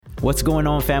What's going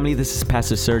on, family? This is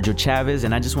Pastor Sergio Chavez,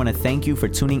 and I just want to thank you for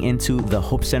tuning into the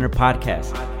Hope Center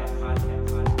podcast.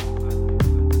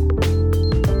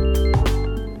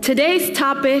 Today's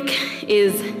topic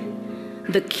is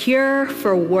the cure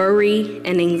for worry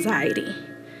and anxiety.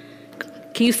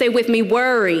 Can you say with me,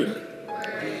 worry,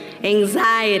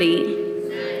 anxiety?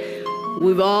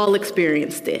 We've all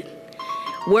experienced it.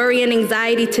 Worry and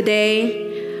anxiety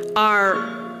today are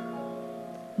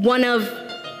one of,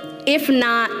 if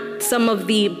not some of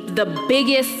the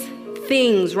biggest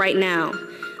things right now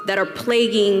that are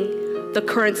plaguing the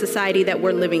current society that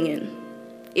we're living in.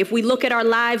 If we look at our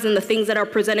lives and the things that are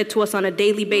presented to us on a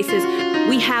daily basis,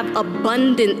 we have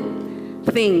abundant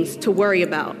things to worry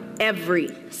about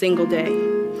every single day.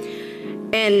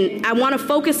 And I want to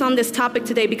focus on this topic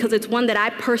today because it's one that I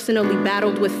personally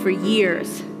battled with for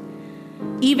years.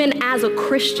 Even as a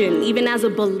Christian, even as a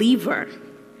believer,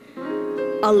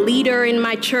 a leader in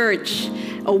my church,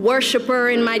 a worshiper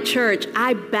in my church,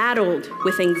 I battled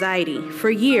with anxiety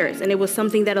for years, and it was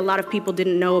something that a lot of people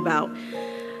didn't know about.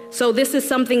 So this is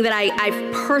something that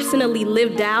I've personally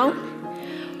lived out,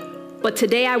 but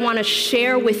today I want to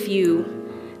share with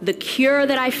you the cure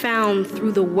that I found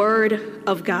through the Word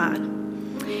of God.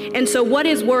 And so what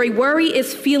is worry? Worry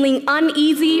is feeling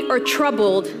uneasy or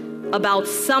troubled about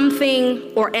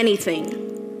something or anything.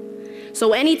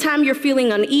 So anytime you're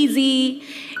feeling uneasy,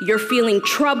 you're feeling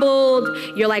troubled,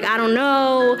 you're like, I don't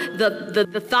know,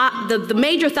 the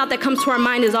major thought that comes to our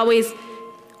mind is always,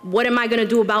 what am I gonna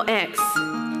do about X?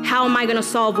 How am I gonna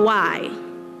solve Y,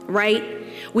 right?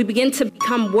 We begin to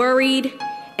become worried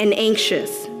and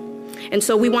anxious. And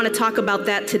so we wanna talk about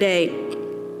that today.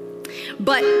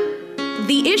 But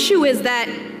the issue is that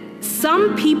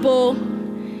some people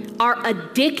are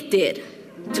addicted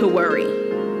to worry.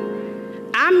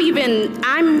 I'm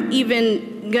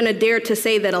even gonna dare to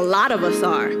say that a lot of us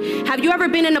are. Have you ever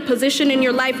been in a position in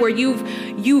your life where you've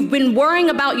been worrying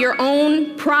about your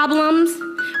own problems,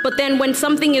 but then when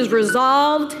something is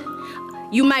resolved,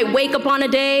 you might wake up on a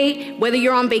day, whether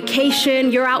you're on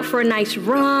vacation, you're out for a nice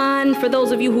run, for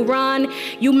those of you who run,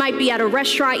 you might be at a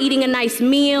restaurant eating a nice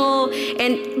meal,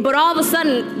 but all of a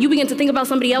sudden, you begin to think about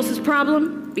somebody else's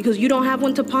problem because you don't have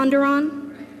one to ponder on.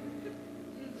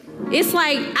 It's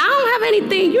like, I don't have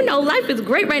anything, life is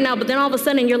great right now, but then all of a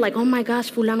sudden you're like, oh my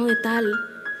gosh, fulano de tal,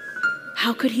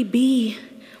 how could he be?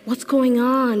 What's going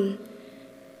on?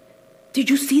 Did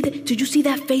you see that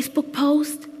Facebook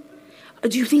post?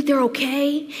 Do you think they're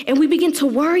okay? And we begin to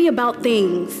worry about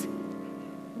things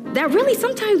that really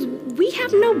sometimes we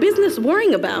have no business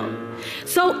worrying about.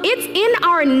 So it's in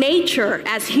our nature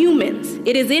as humans,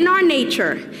 it is in our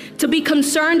nature to be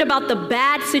concerned about the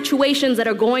bad situations that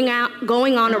are going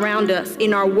on around us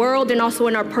in our world and also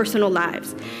in our personal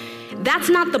lives. That's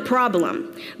not the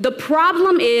problem. The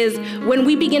problem is when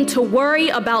we begin to worry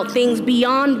about things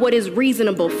beyond what is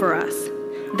reasonable for us.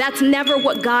 That's never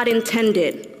what God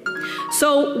intended.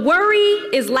 So worry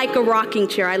is like a rocking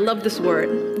chair. I love this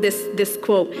word, this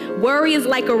quote. Worry is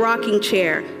like a rocking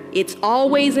chair. It's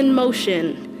always in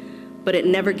motion, but it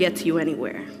never gets you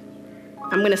anywhere.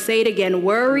 I'm going to say it again.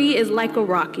 Worry is like a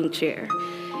rocking chair.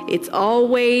 It's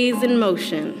always in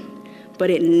motion, but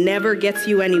it never gets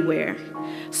you anywhere.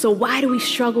 So why do we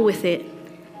struggle with it?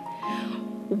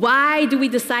 Why do we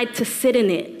decide to sit in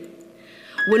it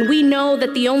when we know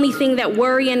that the only thing that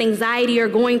worry and anxiety are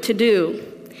going to do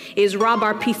is rob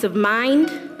our peace of mind?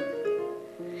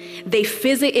 It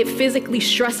physically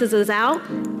stresses us out.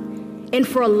 And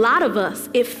for a lot of us,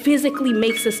 it physically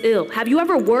makes us ill. Have you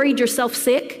ever worried yourself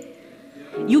sick?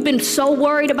 You've been so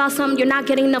worried about something, you're not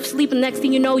getting enough sleep, and the next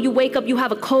thing you know, you wake up, you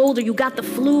have a cold or you got the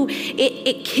flu.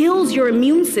 It kills your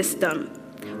immune system.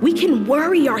 We can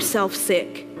worry ourselves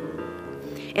sick.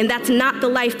 And that's not the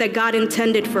life that God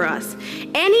intended for us.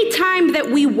 Anytime that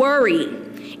we worry,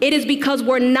 it is because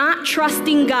we're not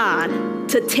trusting God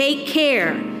to take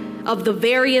care of the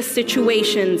various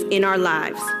situations in our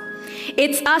lives.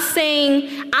 It's us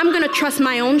saying, I'm going to trust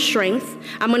my own strength.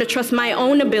 I'm going to trust my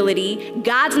own ability.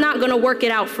 God's not going to work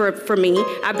it out for me.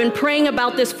 I've been praying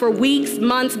about this for weeks,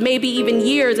 months, maybe even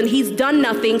years, and he's done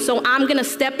nothing, so I'm going to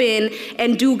step in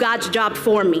and do God's job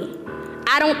for me.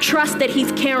 I don't trust that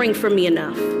he's caring for me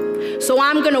enough, so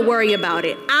I'm going to worry about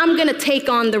it. I'm going to take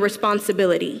on the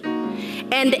responsibility.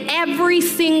 And every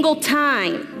single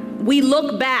time we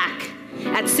look back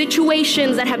at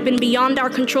situations that have been beyond our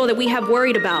control that we have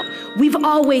worried about, we've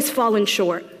always fallen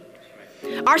short.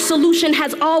 Our solution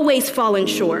has always fallen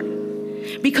short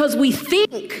because we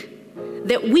think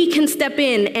that we can step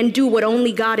in and do what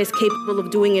only God is capable of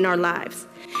doing in our lives.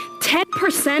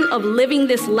 10% of living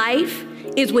this life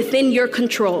is within your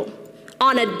control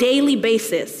on a daily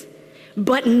basis.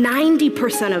 but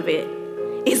 90% of it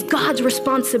is God's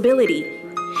responsibility.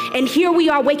 And here we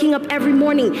are waking up every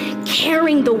morning,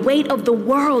 carrying the weight of the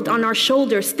world on our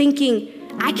shoulders, thinking,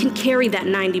 I can carry that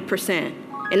 90%,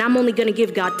 and I'm only gonna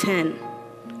give God 10.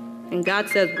 And God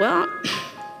says, well,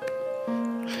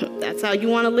 that's how you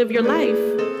wanna live your life.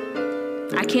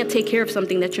 I can't take care of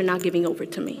something that you're not giving over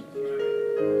to me.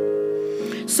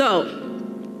 So,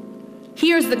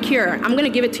 here's the cure. I'm gonna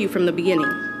give it to you from the beginning,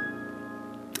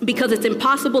 because it's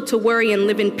impossible to worry and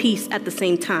live in peace at the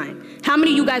same time. How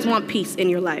many of you guys want peace in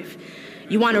your life?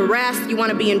 You want to rest, you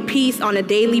want to be in peace on a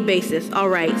daily basis. All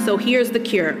right, so here's the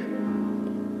cure.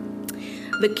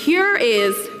 The cure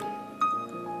is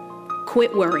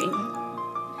quit worrying.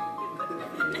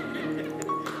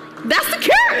 That's the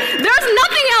cure. There's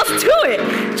nothing else to it.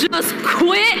 Just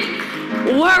quit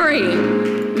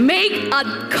worrying. Make a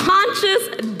conscious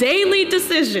daily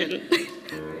decision.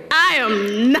 I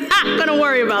am not gonna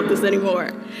worry about this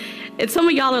anymore. And some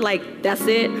of y'all are like, that's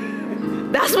it?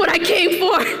 That's what I came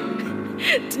for?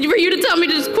 For you to tell me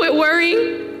to just quit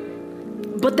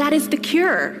worrying? But that is the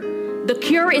cure. The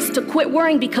cure is to quit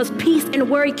worrying, because peace and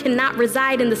worry cannot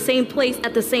reside in the same place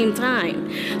at the same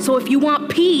time. So if you want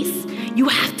peace, you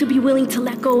have to be willing to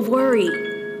let go of worry.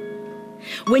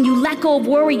 When you let go of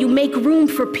worry, you make room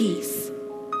for peace,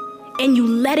 and you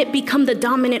let it become the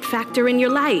dominant factor in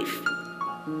your life.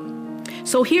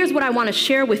 So here's what I want to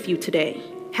share with you today.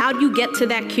 How do you get to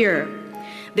that cure?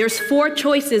 There's 4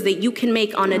 choices that you can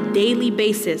make on a daily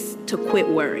basis to quit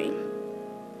worrying.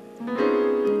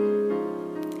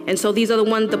 And so these are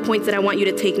the points that I want you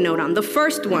to take note on. The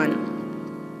first one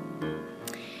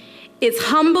is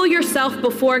humble yourself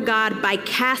before God by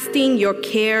casting your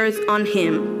cares on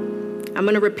Him. I'm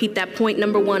going to repeat that point.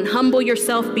 Number 1, humble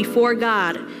yourself before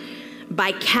God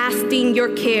by casting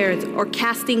your cares or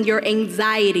casting your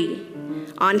anxiety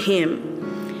on Him.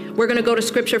 We're going to go to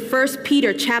scripture. 1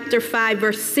 Peter chapter 5,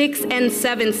 verse 6 and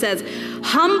 7 says,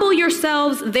 humble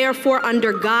yourselves therefore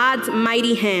under God's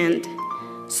mighty hand,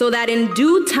 so that in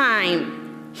due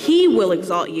time He will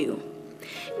exalt you.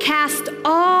 Cast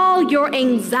all your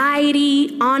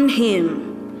anxiety on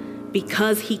Him,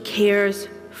 because He cares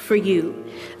for you.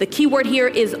 The key word here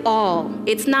is all.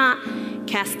 It's not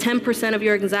cast 10% of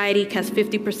your anxiety, cast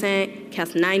 50%,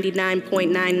 cast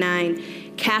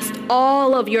 99.99. Cast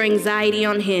all of your anxiety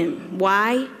on Him.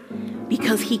 Why?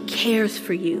 Because He cares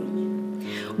for you.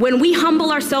 When we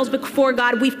humble ourselves before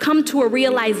God, we've come to a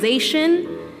realization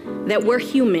that we're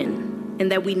human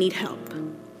and that we need help.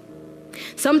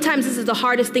 Sometimes this is the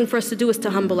hardest thing for us to do, is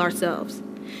to humble ourselves.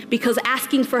 Because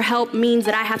asking for help means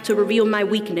that I have to reveal my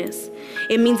weakness.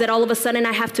 It means that all of a sudden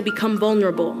I have to become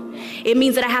vulnerable. It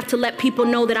means that I have to let people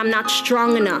know that I'm not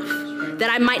strong enough, that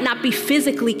I might not be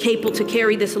physically capable to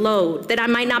carry this load, that I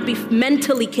might not be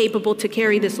mentally capable to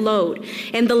carry this load.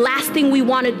 And the last thing we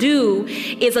want to do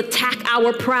is attack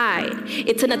our pride.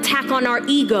 It's an attack on our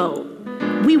ego.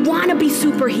 We want to be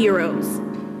superheroes.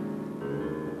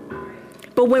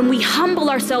 But when we humble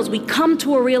ourselves, we come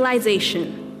to a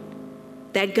realization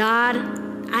that God,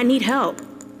 I need help.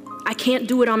 I can't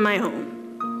do it on my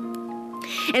own.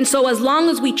 And so as long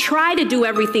as we try to do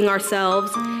everything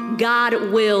ourselves, God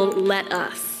will let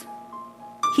us.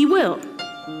 He will.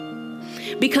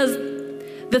 Because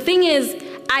the thing is,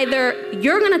 either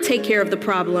you're going to take care of the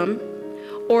problem,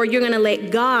 or you're going to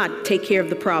let God take care of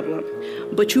the problem.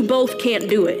 But you both can't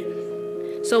do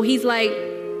it. So He's like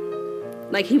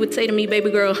He would say to me,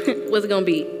 baby girl, what's it going to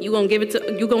be? You going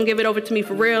to give it over to me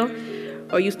for real?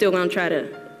 Or you still going to try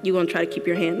to keep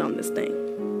your hand on this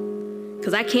thing?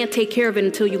 Because I can't take care of it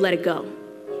until you let it go.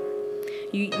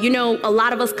 You know, a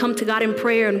lot of us come to God in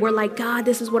prayer and we're like, God,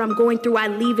 this is what I'm going through. I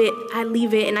leave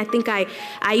it. And I think I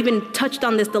even touched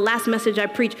on this the last message I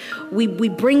preached. We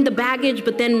bring the baggage,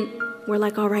 but then we're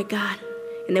like, all right, God.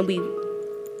 And then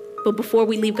but before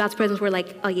we leave God's presence, we're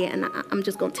like, oh yeah, and I'm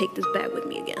just going to take this bag with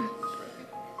me again.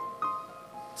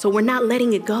 So we're not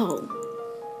letting it go.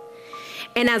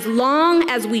 And as long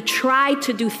as we try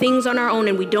to do things on our own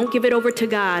and we don't give it over to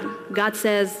God, God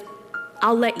says,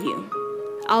 I'll let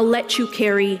you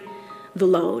carry the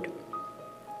load.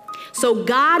 So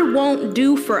God won't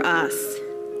do for us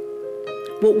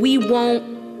what we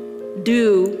won't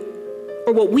do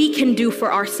or what we can do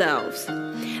for ourselves.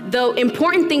 The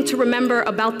important thing to remember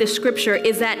about this scripture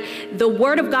is that the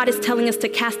Word of God is telling us to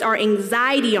cast our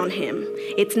anxiety on Him.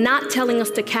 It's not telling us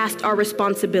to cast our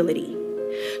responsibility.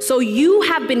 So you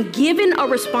have been given a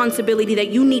responsibility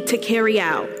that you need to carry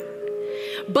out.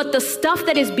 But the stuff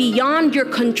that is beyond your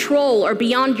control or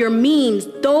beyond your means,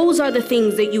 those are the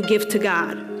things that you give to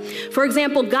God. For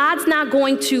example, God's not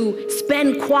going to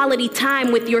spend quality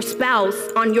time with your spouse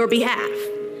on your behalf.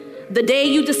 The day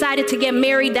you decided to get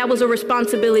married, that was a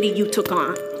responsibility you took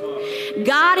on.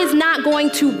 God is not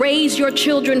going to raise your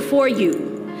children for you.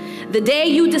 The day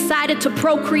you decided to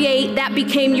procreate, that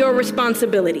became your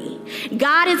responsibility.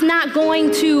 God is not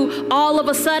going to all of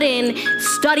a sudden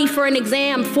study for an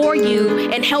exam for you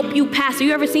and help you pass. Have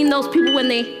you ever seen those people when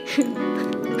they,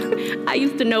 I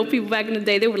used to know people back in the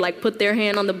day, they would like put their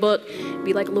hand on the book,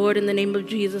 be like, Lord, in the name of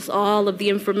Jesus, all of the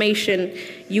information,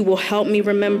 you will help me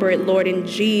remember it, Lord, in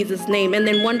Jesus' name. And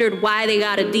then wondered why they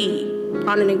got a D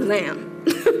on an exam.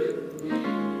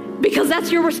 Because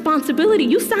that's your responsibility.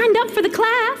 You signed up for the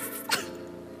class.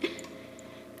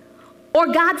 Or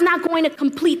God's not going to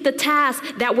complete the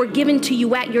tasks that were given to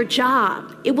you at your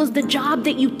job. It was the job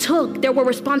that you took. There were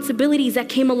responsibilities that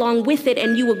came along with it,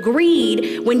 and you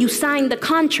agreed when you signed the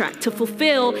contract to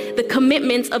fulfill the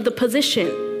commitments of the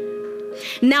position.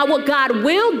 Now, what God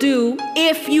will do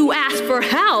if you ask for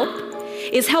help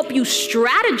is help you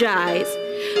strategize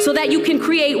so that you can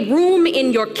create room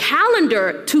in your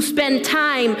calendar to spend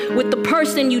time with the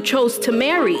person you chose to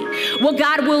marry. What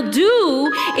God will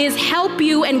do is help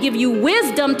you and give you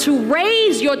wisdom to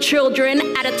raise your children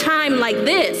at a time like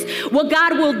this. What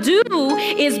God will do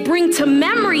is bring to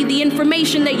memory the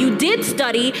information that you did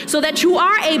study so that you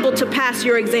are able to pass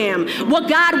your exam. What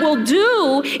God will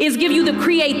do is give you the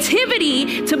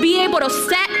creativity to be able to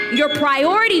set your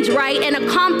priorities right and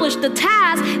accomplish the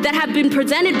tasks that have been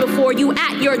presented before you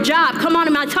at your job. Come on,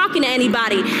 am I talking to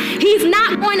anybody? He's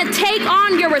not going to take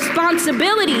on your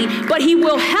responsibility, but he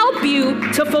will help you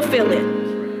to fulfill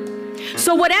it.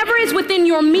 So whatever is within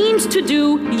your means to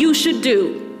do, you should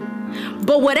do.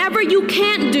 But whatever you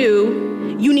can't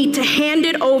do, you need to hand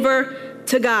it over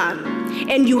to God.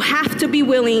 And you have to be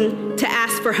willing to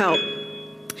ask for help.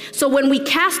 So when we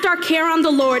cast our care on the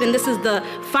Lord, and this is the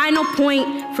final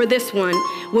point for this one,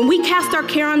 when we cast our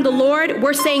care on the Lord,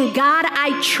 we're saying, God,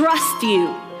 I trust you,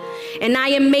 and I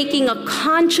am making a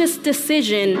conscious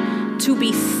decision to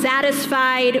be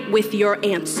satisfied with your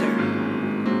answer.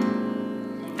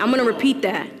 I'm going to repeat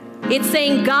that. It's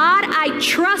saying, God, I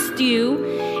trust you,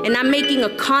 and I'm making a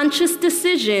conscious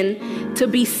decision to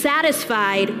be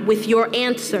satisfied with your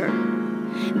answer.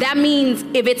 That means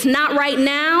if it's not right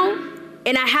now,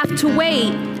 and I have to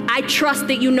wait, I trust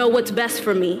that you know what's best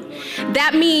for me.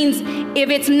 That means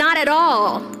if it's not at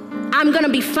all, I'm gonna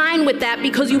be fine with that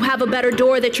because you have a better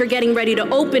door that you're getting ready to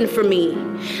open for me.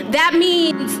 That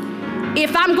means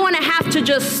if I'm going to have to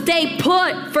just stay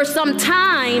put for some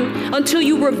time until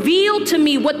you reveal to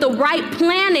me what the right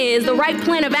plan is, the right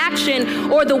plan of action,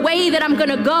 or the way that I'm going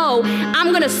to go,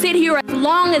 I'm going to sit here as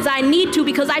long as I need to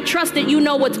because I trust that you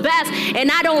know what's best, and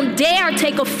I don't dare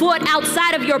take a foot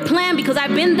outside of your plan because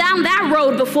I've been down that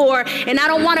road before and I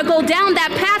don't want to go down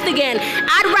that path again.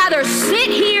 I'd rather sit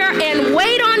here and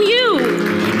wait on you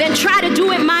than try to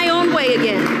do it my own way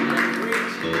again.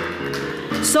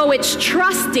 So it's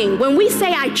trusting. When we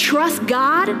say I trust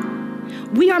God,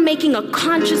 we are making a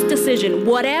conscious decision.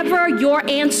 Whatever your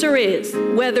answer is,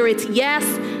 whether it's yes,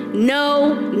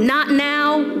 no, not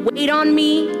now, wait on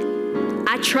me,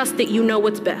 I trust that you know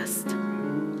what's best.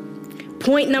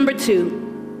 Point number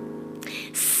 2,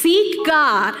 seek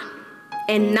God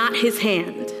and not his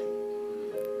hand.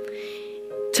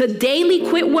 To daily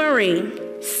quit worrying,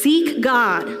 seek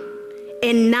God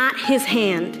and not his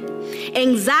hand.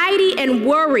 Anxiety and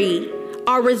worry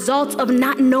are results of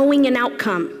not knowing an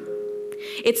outcome.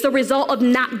 It's the result of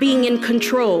not being in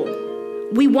control.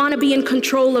 We want to be in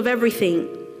control of everything.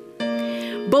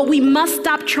 But we must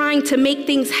stop trying to make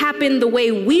things happen the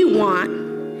way we want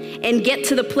and get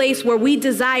to the place where we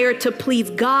desire to please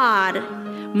God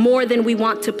more than we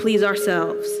want to please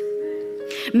ourselves.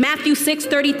 Matthew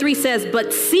 6:33 says,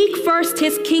 "But seek first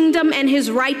his kingdom and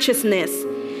his righteousness,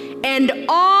 and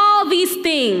all these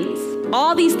things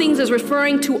is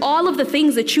referring to all of the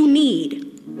things that you need,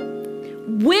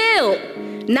 will,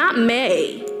 not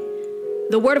may,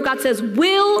 the word of God says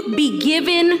will be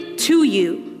given to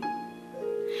you.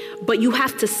 But you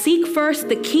have to seek first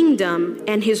the kingdom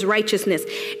and his righteousness."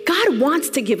 God wants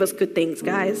to give us good things,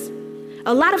 guys.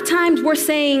 A lot of times we're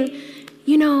saying,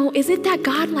 you know, is it that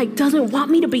God doesn't want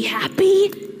me to be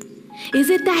happy?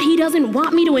 Is it that he doesn't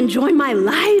want me to enjoy my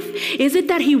life? Is it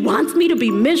that he wants me to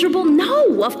be miserable?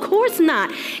 No, of course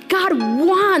not. God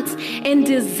wants and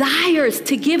desires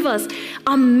to give us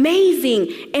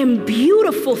amazing and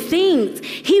beautiful things.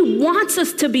 He wants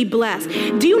us to be blessed.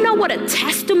 Do you know what a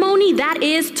testimony that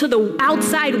is to the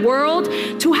outside world?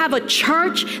 To have a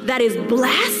church that is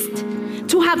blessed?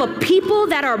 To have a people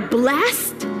that are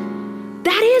blessed?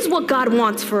 That is what God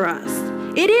wants for us.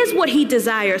 It is what he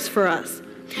desires for us.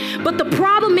 But the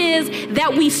problem is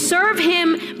that we serve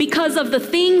him because of the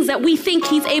things that we think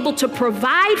he's able to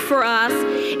provide for us,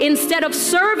 instead of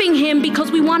serving him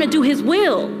because we want to do his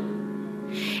will.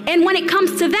 And when it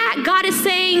comes to that, God is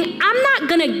saying, I'm not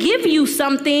going to give you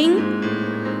something,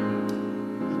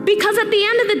 because at the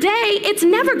end of the day, it's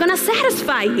never going to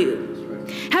satisfy you.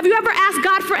 Have you ever asked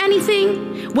God for anything?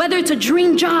 Whether it's a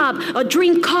dream job, a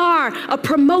dream car, a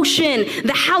promotion,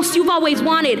 the house you've always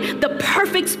wanted, the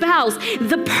perfect spouse,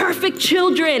 the perfect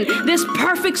children, this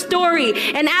perfect story.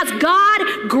 And as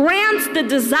God grants the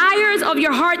desires of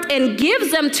your heart and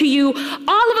gives them to you,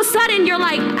 all of a sudden you're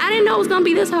like, I didn't know it was going to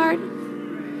be this hard.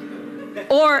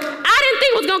 Or I didn't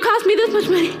think it was going to cost me this much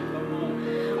money.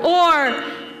 Or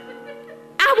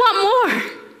I want more.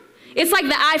 It's like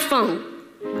the iPhone.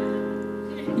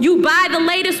 You buy the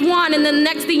latest one, and then the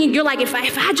next thing you're like, if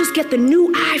I just get the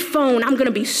new iPhone, I'm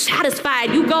gonna be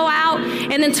satisfied. You go out,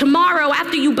 and then tomorrow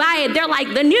after you buy it, they're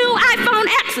like, the new iPhone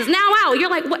X is now out.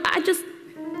 You're like, what?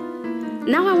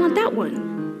 Now I want that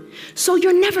one. So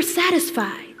you're never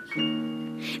satisfied.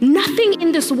 Nothing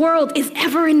in this world is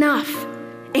ever enough,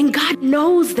 and God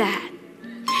knows that.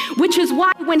 Which is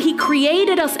why when he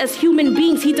created us as human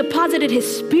beings, he deposited his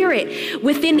spirit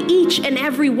within each and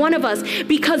every one of us,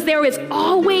 because there is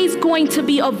always going to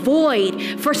be a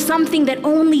void for something that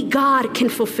only God can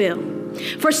fulfill,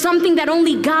 for something that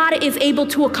only God is able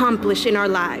to accomplish in our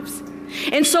lives.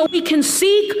 And so we can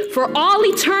seek for all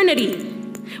eternity.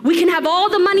 We can have all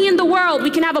the money in the world.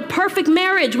 We can have a perfect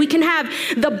marriage. We can have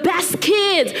the best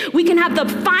kids. We can have the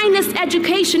finest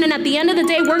education. And at the end of the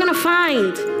day, we're going to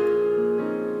find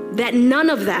that none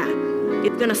of that is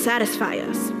going to satisfy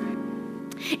us.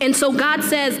 And so God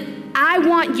says, I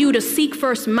want you to seek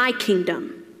first my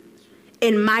kingdom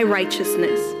and my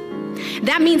righteousness.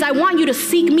 That means I want you to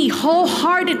seek me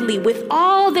wholeheartedly with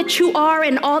all that you are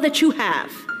and all that you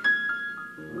have.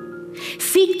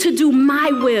 Seek to do my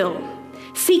will.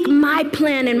 Seek my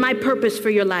plan and my purpose for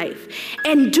your life.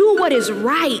 And do what is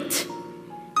right,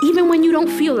 even when you don't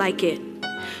feel like it.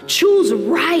 Choose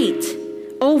right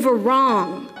over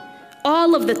wrong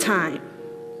all of the time.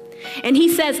 And he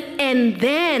says, and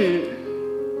then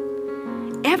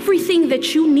everything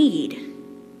that you need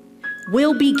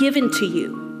will be given to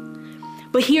you.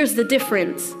 But here's the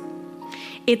difference.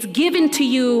 It's given to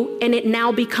you, and it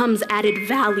now becomes added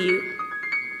value,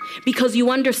 because you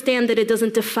understand that it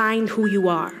doesn't define who you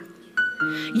are.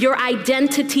 Your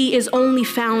identity is only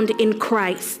found in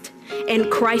Christ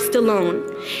and Christ alone.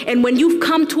 And when you've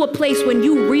come to a place when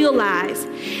you realize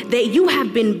that you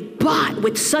have been bought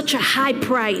with such a high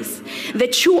price,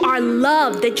 that you are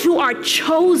loved, that you are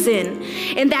chosen,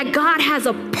 and that God has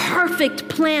a perfect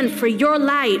plan for your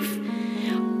life,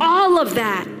 all of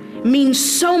that means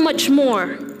so much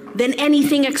more than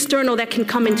anything external that can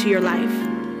come into your life.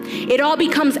 It all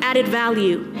becomes added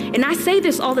value. And I say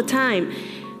this all the time.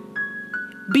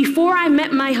 Before I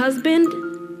met my husband,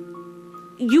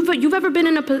 you've ever been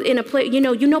in a place,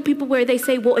 you know people where they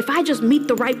say, well, if I just meet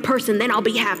the right person, then I'll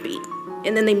be happy.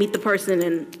 And then they meet the person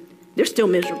and they're still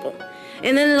miserable.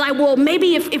 And then they're like, well,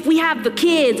 maybe if we have the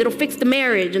kids, it'll fix the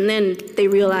marriage. And then they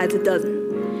realize it doesn't.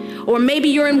 Or maybe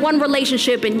you're in one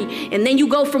relationship and then you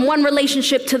go from one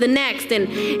relationship to the next, and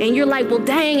you're like, well,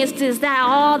 dang, it's that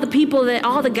all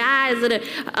the guys that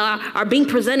are being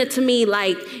presented to me,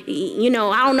 like,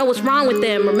 I don't know what's wrong with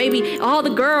them. Or maybe all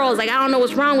the girls, like, I don't know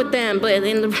what's wrong with them. But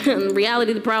in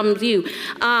reality, the problem's you.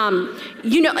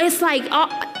 It's like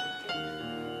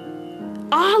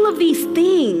all of these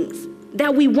things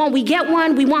that we want. We get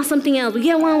one, we want something else. We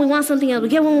get one, we want something else. We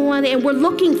get one, we want it. And we're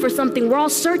looking for something. We're all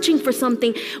searching for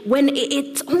something when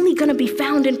it's only going to be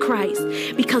found in Christ,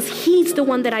 because he's the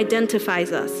one that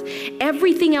identifies us.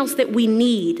 Everything else that we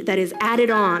need that is added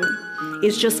on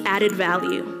is just added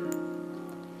value.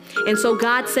 And so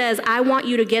God says, I want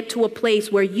you to get to a place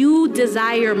where you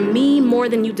desire me more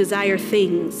than you desire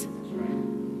things.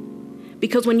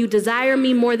 Because when you desire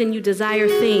me more than you desire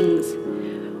things,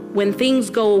 when things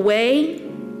go away,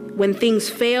 when things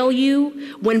fail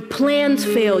you, when plans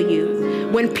fail you,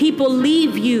 when people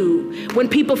leave you, when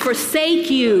people forsake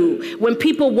you, when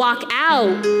people walk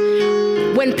out,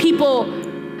 when people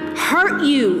hurt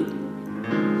you,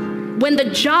 when the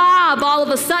job all of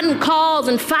a sudden calls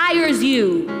and fires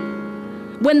you,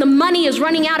 when the money is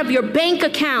running out of your bank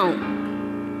account,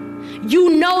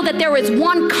 you know that there is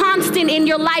one constant in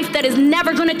your life that is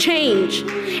never going to change,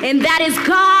 and that is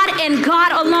God and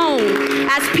God alone.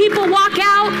 As people walk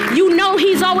out, you know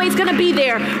he's always going to be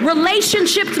there.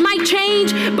 Relationships might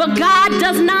change, but God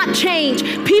does not change.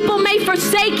 People may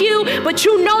forsake you, but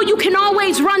you know you can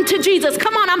always run to Jesus.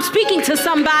 Come on, I'm speaking to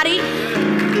somebody.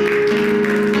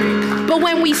 But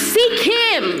when we seek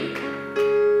him,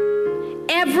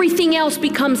 everything else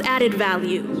becomes added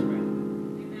value.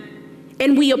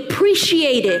 And we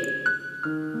appreciate it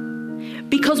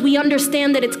because we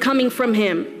understand that it's coming from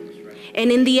him.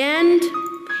 And in the end,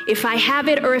 if I have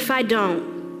it or if I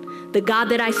don't, the God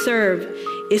that I serve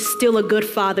is still a good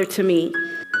father to me.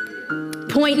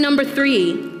 Point number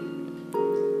 3,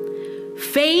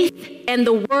 faith and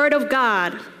the word of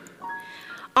God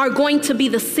are going to be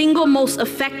the single most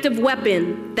effective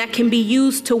weapon that can be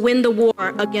used to win the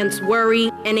war against worry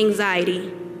and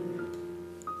anxiety.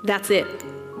 That's it.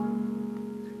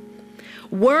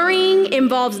 Worrying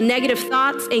involves negative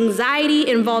thoughts. Anxiety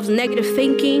involves negative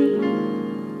thinking.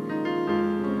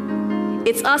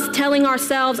 It's us telling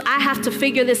ourselves, I have to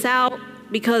figure this out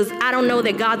because I don't know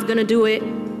that God's gonna do it.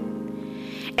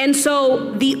 And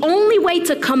so the only way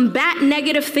to combat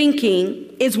negative thinking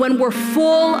is when we're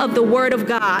full of the word of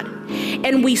God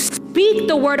and we speak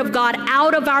the word of God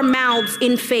out of our mouths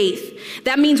in faith.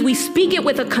 That means we speak it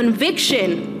with a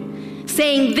conviction,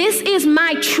 saying, this is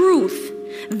my truth.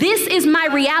 This is my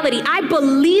reality. I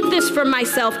believe this for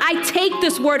myself. I take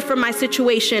this word for my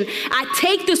situation. I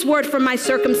take this word for my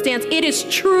circumstance. It is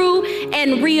true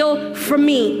and real for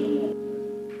me.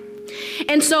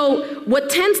 And so what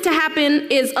tends to happen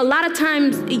is a lot of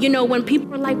times, when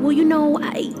people are like, well,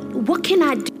 what can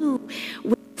I do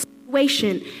with this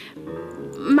situation?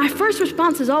 My first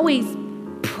response is always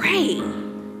pray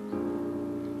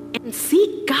and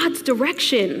seek God's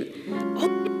direction.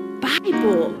 Open the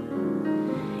Bible.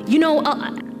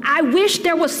 I wish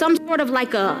there was some sort of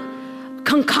like a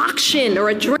concoction or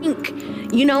a drink,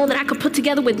 that I could put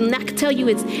together with, and I could tell you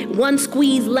it's 1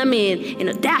 squeeze lemon and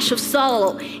a dash of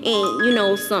salt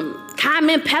and, some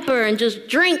cayenne pepper, and just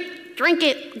drink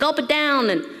it, gulp it down,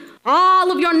 and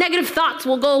all of your negative thoughts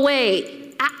will go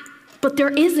away. But there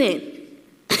isn't.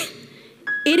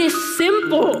 It is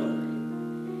simple.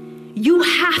 You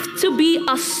have to be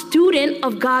a student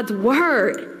of God's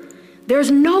word.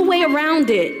 There's no way around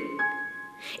it.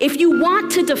 If you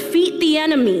want to defeat the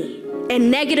enemy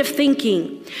and negative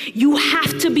thinking, you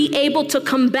have to be able to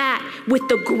combat with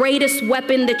the greatest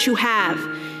weapon that you have,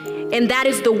 and that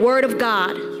is the word of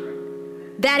God.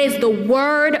 That is the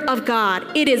word of God.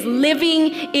 It is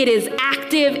living, it is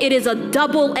active, it is a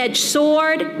double-edged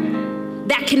sword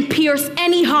that can pierce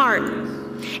any heart,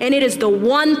 and it is the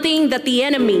one thing that the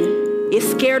enemy is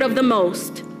scared of the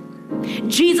most.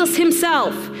 Jesus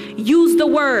himself used the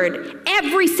word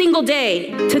every single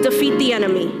day to defeat the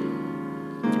enemy,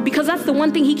 because that's the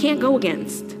one thing he can't go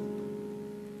against.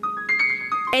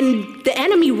 And the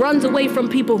enemy runs away from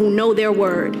people who know their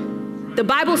word. The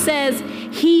Bible says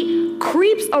he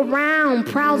creeps around,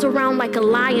 prowls around like a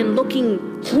lion looking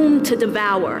whom to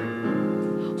devour.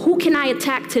 Who can I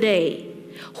attack today?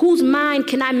 Whose mind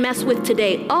can I mess with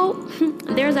today? Oh,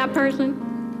 there's that person.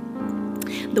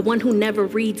 The one who never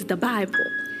reads the Bible.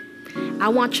 I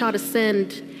want y'all to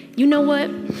send, you know what?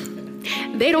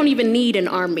 They don't even need an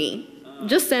army.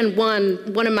 Just send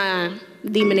one of my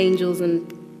demon angels and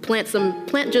plant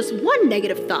just one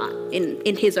negative thought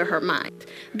in his or her mind.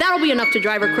 That'll be enough to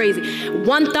drive her crazy.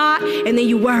 One thought, and then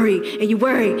you worry, and you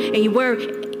worry, and you worry,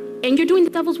 and you're doing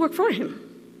the devil's work for him.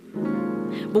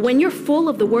 But when you're full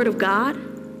of the word of God,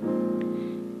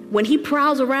 when he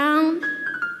prowls around,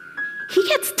 he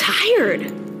gets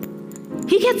tired.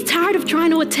 He gets tired of trying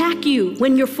to attack you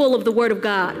when you're full of the word of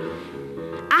God.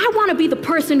 I want to be the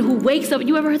person who wakes up.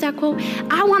 You ever heard that quote?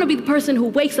 I want to be the person who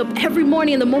wakes up every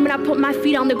morning, and the moment I put my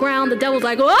feet on the ground, the devil's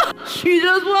like, oh, she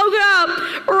just woke up.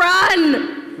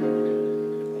 Run.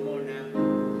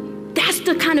 That's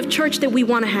the kind of church that we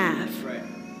want to have.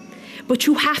 But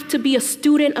you have to be a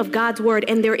student of God's word,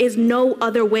 and there is no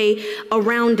other way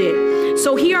around it.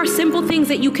 So here are simple things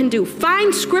that you can do.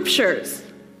 Find scriptures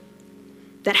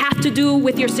that have to do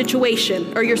with your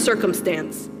situation or your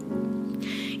circumstance.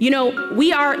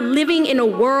 We are living in a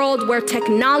world where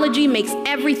technology makes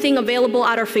everything available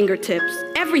at our fingertips.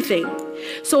 Everything.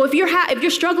 So if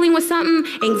you're struggling with something,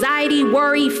 anxiety,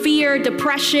 worry, fear,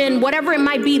 depression, whatever it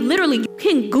might be, literally you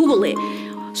can Google it.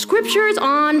 Scriptures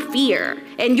on fear,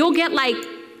 and you'll get like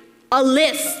a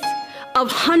list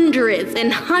of hundreds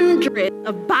and hundreds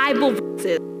of Bible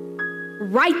verses.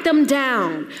 Write them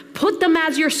down, put them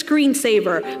as your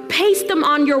screensaver, paste them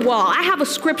on your wall. I have a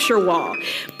scripture wall.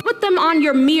 Put them on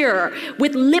your mirror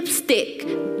with lipstick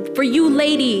for you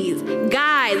ladies,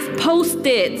 guys,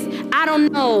 Post-its. I don't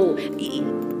know.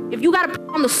 If you got to put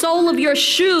on the sole of your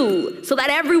shoe so that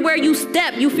everywhere you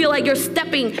step, you feel like you're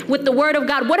stepping with the word of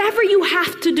God, whatever you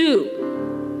have to do.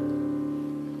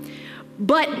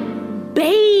 But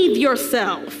bathe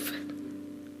yourself.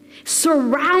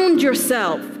 Surround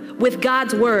yourself with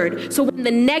God's word. So when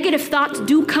the negative thoughts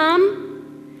do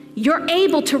come, you're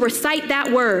able to recite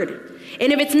that word.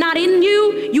 And if it's not in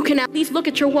you, you can at least look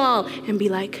at your wall and be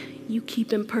like, you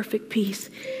keep in perfect peace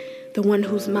the one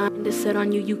whose mind is set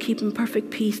on you. You keep in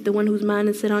perfect peace the one whose mind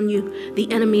is set on you.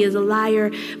 The enemy is a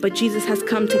liar, but Jesus has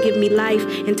come to give me life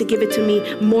and to give it to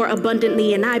me more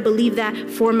abundantly. And I believe that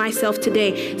for myself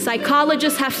today.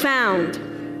 Psychologists have found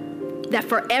that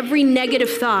for every negative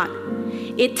thought,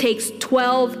 it takes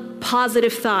 12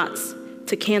 positive thoughts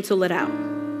to cancel it out.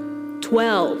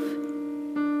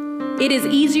 12. It is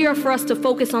easier for us to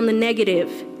focus on the negative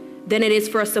than it is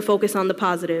for us to focus on the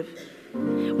positive.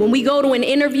 When we go to an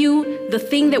interview, the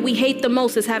thing that we hate the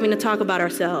most is having to talk about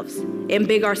ourselves and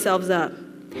big ourselves up.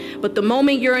 But the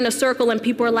moment you're in a circle and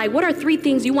people are like, what are 3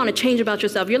 things you want to change about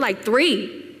yourself? You're like,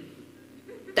 3?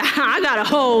 I got a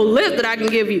whole list that I can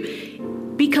give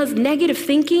you. Because negative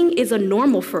thinking is a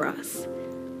normal for us.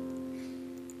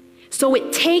 So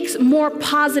it takes more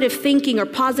positive thinking or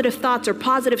positive thoughts or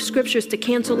positive scriptures to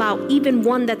cancel out even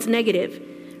one that's negative.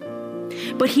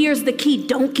 But here's the key,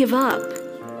 don't give up.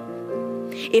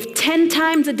 If 10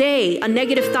 times a day a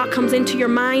negative thought comes into your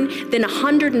mind, then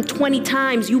 120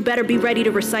 times you better be ready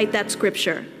to recite that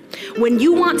scripture. When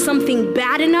you want something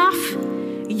bad enough,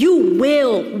 you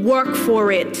will work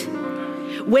for it.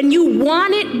 When you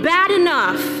want it bad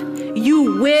enough,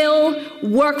 you will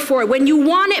work for it. When you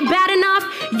want it bad enough,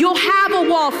 you'll have a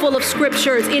wall full of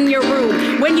scriptures in your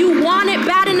room. When you want it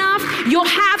bad enough, you'll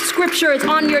have scriptures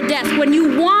on your desk. When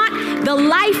you want the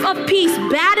life of peace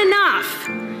bad enough,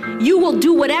 you will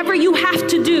do whatever you have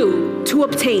to do to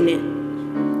obtain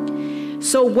it.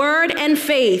 So word and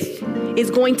faith is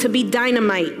going to be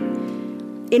dynamite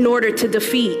in order to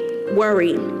defeat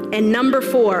worry. And number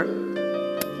 4,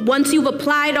 once you've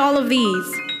applied all of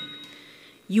these,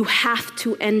 you have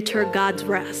to enter God's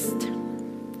rest.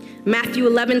 Matthew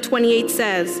 11:28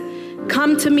 says,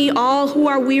 come to me all who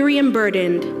are weary and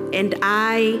burdened, and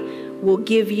I will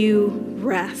give you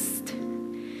rest.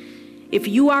 If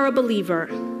you are a believer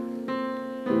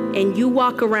and you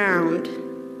walk around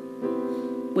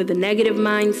with a negative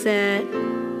mindset,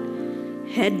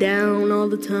 head down all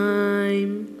the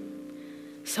time,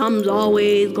 something's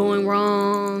always going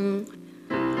wrong.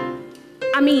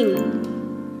 I mean,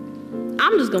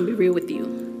 I'm just gonna be real with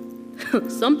you.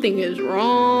 Something is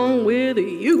wrong with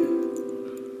you.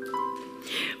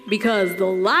 Because the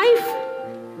life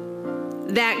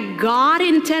that God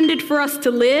intended for us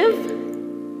to live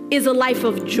is a life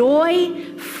of joy,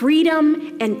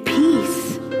 freedom, and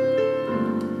peace.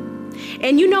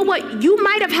 And you know what? You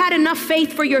might have had enough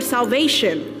faith for your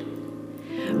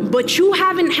salvation, but you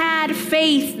haven't had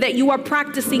faith that you are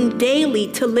practicing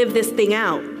daily to live this thing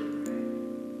out.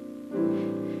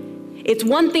 It's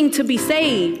one thing to be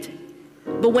saved,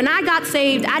 but when I got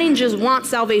saved, I didn't just want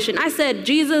salvation. I said,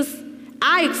 Jesus,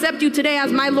 I accept you today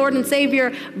as my Lord and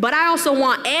Savior, but I also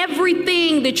want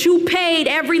everything that you paid,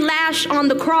 every lash on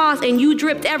the cross, and you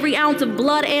dripped every ounce of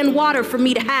blood and water for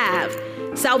me to have.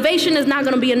 Salvation is not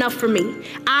going to be enough for me.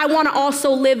 I want to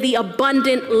also live the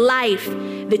abundant life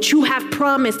that you have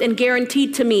promised and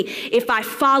guaranteed to me if I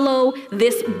follow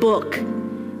this book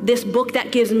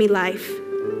that gives me life.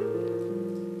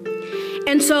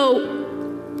 And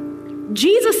so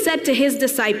Jesus said to his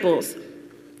disciples,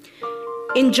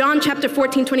 in John chapter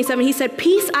 14:27, he said,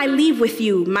 peace I leave with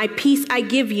you, my peace I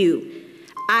give you.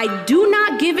 I do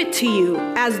not give it to you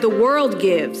as the world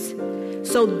gives.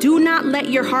 So do not let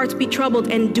your hearts be troubled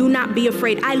and do not be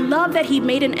afraid. I love that he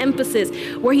made an emphasis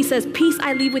where he says, peace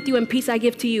I leave with you and peace I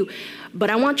give to you. But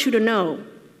I want you to know,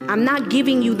 I'm not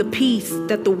giving you the peace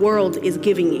that the world is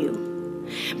giving you.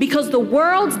 Because the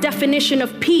world's definition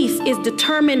of peace is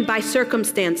determined by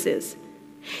circumstances.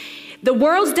 The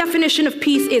world's definition of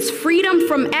peace is freedom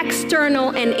from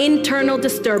external and internal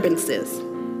disturbances.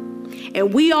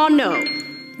 And we all know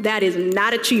that is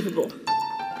not achievable,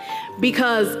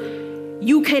 because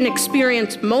you can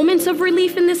experience moments of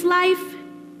relief in this life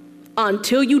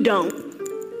until you don't.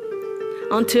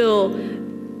 Until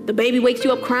the baby wakes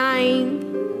you up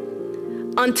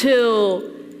crying, until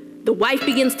the wife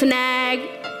begins to nag,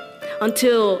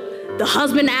 until the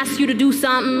husband asks you to do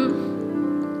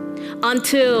something,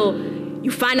 until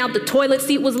you find out the toilet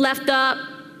seat was left up,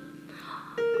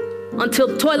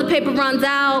 until toilet paper runs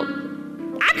out.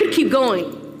 I could keep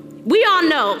going. We all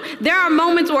know there are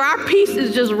moments where our peace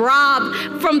is just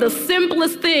robbed from the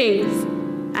simplest things.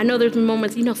 I know there's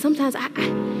moments, sometimes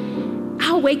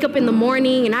I'll wake up in the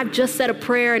morning and I've just said a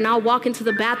prayer and I'll walk into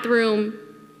the bathroom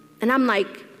and I'm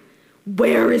like,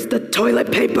 where is the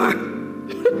toilet paper?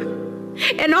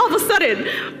 And all of a sudden,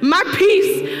 my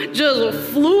peace just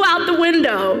flew out the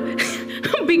window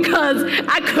because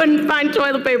I couldn't find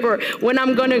toilet paper when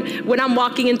I'm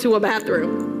walking into a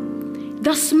bathroom.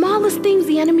 The smallest things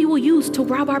the enemy will use to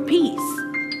rob our peace.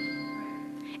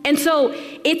 And so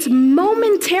it's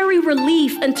momentary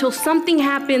relief until something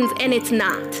happens and it's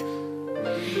not.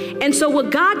 And so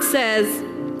what God says,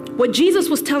 what Jesus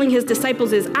was telling his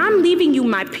disciples is, I'm leaving you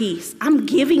my peace. I'm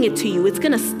giving it to you. It's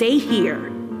going to stay here.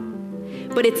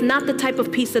 But it's not the type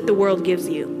of peace that the world gives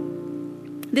you.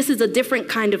 This is a different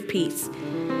kind of peace.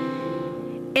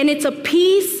 And it's a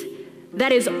peace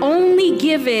that is only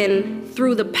given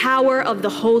through the power of the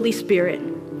Holy Spirit.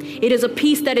 It is a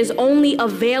peace that is only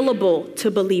available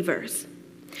to believers.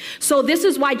 So this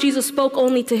is why Jesus spoke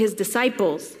only to his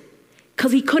disciples,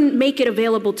 because he couldn't make it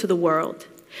available to the world.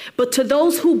 But to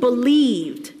those who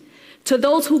believed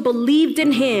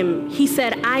in him, he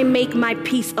said, I make my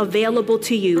peace available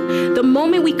to you. The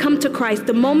moment we come to Christ,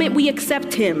 the moment we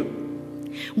accept him,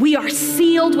 we are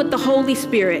sealed with the Holy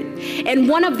Spirit. And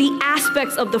one of the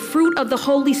aspects of the fruit of the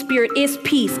Holy Spirit is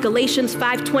peace. Galatians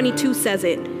 5:22 says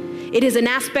it. It is an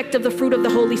aspect of the fruit of the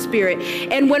Holy Spirit.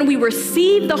 And when we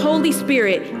receive the Holy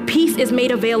Spirit, peace is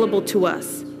made available to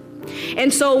us.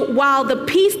 And so while the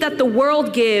peace that the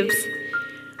world gives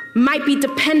might be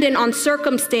dependent on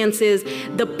circumstances,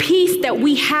 the peace that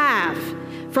we have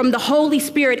from the Holy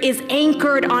Spirit is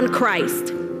anchored on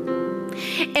Christ.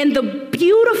 And the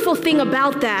beautiful thing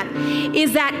about that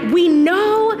is that we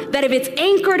know that if it's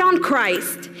anchored on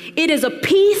Christ, it is a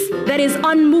peace that is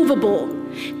unmovable.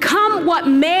 Come what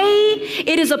may,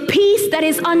 it is a peace that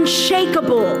is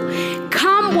unshakable.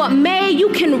 Come what may, you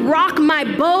can rock my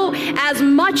boat as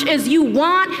much as you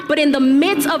want, but in the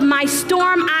midst of my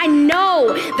storm, I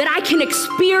know that I can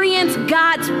experience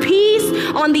God's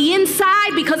peace on the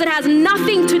inside because it has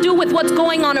nothing to do with what's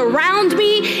going on around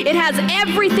me. It has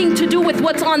everything to do with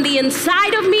what's on the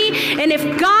inside of me. And if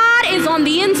God is on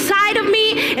the inside of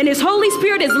me and his Holy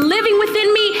Spirit is living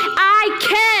within me, I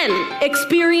can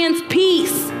experience peace.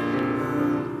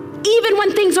 Even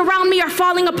when things around me are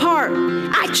falling apart,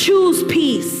 I choose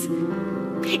peace.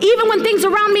 Even when things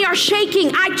around me are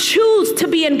shaking, I choose to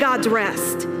be in God's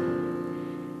rest.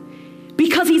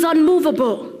 Because he's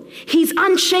unmovable. He's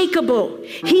unshakable.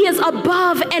 He is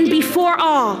above and before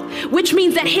all, which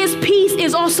means that his peace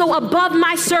is also above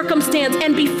my circumstance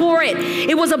and before it.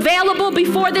 It was available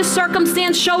before this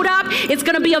circumstance showed up. It's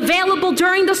going to be available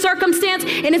during the circumstance,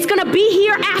 and it's going to be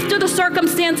here after the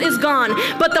circumstance is gone.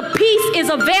 But the peace is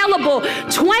available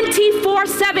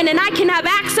 24/7, and I can have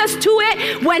access to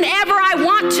it whenever I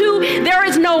want to. There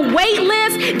is no wait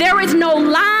list. There is no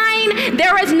line.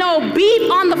 There is no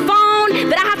beep on the phone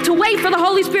that I have to wait for the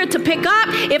Holy Spirit to pick up.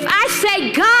 If I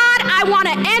say, God, I want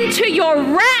to enter your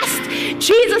rest,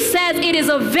 Jesus says it is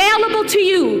available to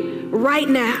you right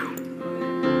now.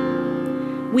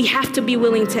 We have to be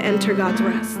willing to enter God's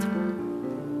rest.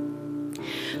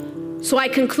 So I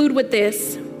conclude with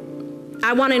this.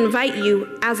 I want to invite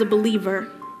you as a believer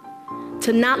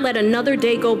to not let another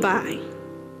day go by,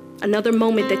 another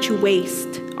moment that you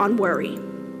waste on worry.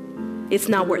 It's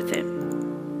not worth it.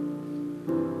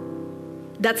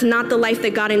 That's not the life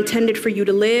that God intended for you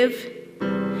to live.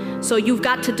 So you've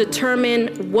got to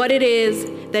determine what it is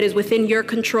that is within your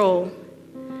control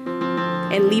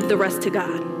and leave the rest to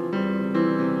God.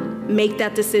 Make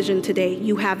that decision today.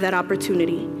 You have that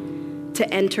opportunity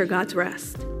to enter God's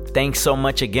rest. Thanks so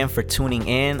much again for tuning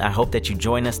in. I hope that you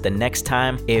join us the next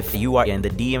time. If you are in the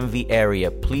DMV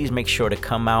area, please make sure to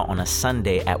come out on a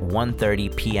Sunday at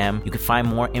 1:30 p.m. You can find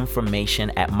more information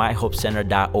at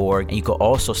myhopecenter.org. And you can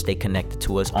also stay connected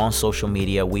to us on social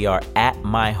media. We are at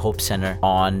My Hope Center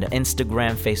on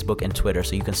Instagram, Facebook, and Twitter.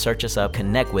 So you can search us up,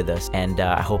 connect with us. And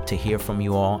I hope to hear from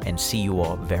you all and see you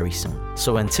all very soon.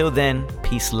 So until then,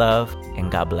 peace, love,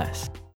 and God bless.